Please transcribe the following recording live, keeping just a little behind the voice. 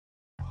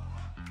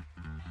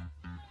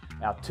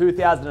Our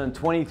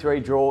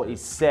 2023 draw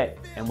is set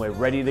and we're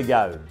ready to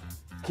go.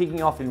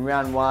 Kicking off in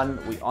round one,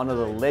 we honour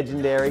the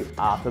legendary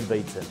Arthur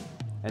Beetson.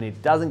 And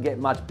it doesn't get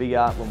much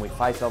bigger when we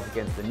face off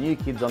against the new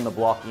kids on the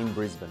block in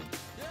Brisbane.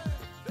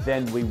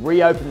 Then we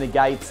reopen the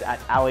gates at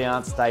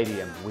Allianz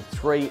Stadium with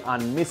 3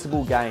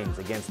 unmissable games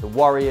against the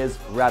Warriors,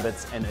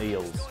 Rabbits and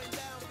Eels.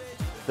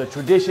 The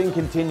tradition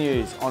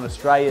continues on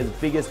Australia's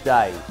biggest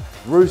day,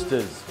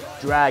 Roosters,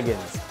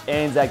 Dragons,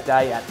 Anzac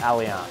Day at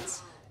Allianz.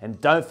 And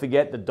don't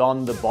forget the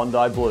Don the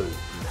Bondi Blue.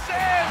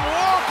 Sam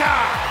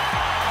Walker!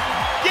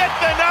 Get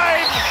the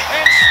name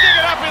and stick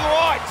it up in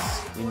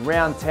lights! In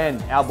round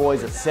 10, our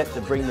boys are set to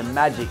bring the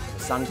magic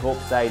to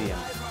Suncorp Stadium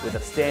with a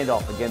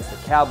standoff against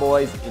the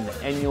Cowboys in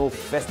the annual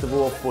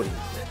Festival of Footy.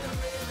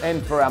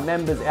 And for our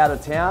members out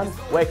of town,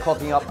 we're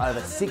clocking up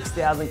over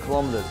 6,000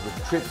 kilometres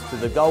with trips to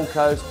the Gold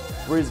Coast,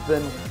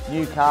 Brisbane,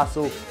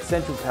 Newcastle,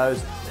 Central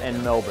Coast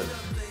and Melbourne.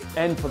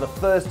 And for the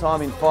first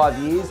time in 5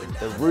 years,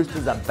 the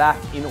Roosters are back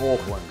in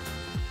Auckland.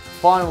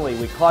 Finally,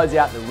 we close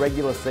out the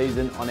regular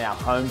season on our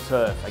home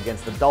turf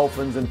against the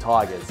Dolphins and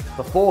Tigers,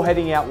 before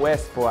heading out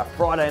west for our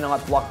Friday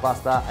night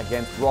blockbuster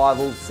against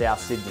rivals South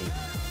Sydney.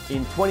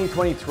 In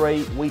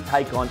 2023, we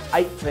take on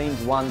 8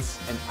 teams once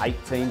and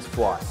 8 teams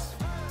twice.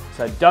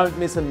 So don't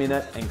miss a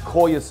minute and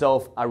call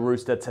yourself a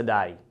Rooster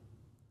today.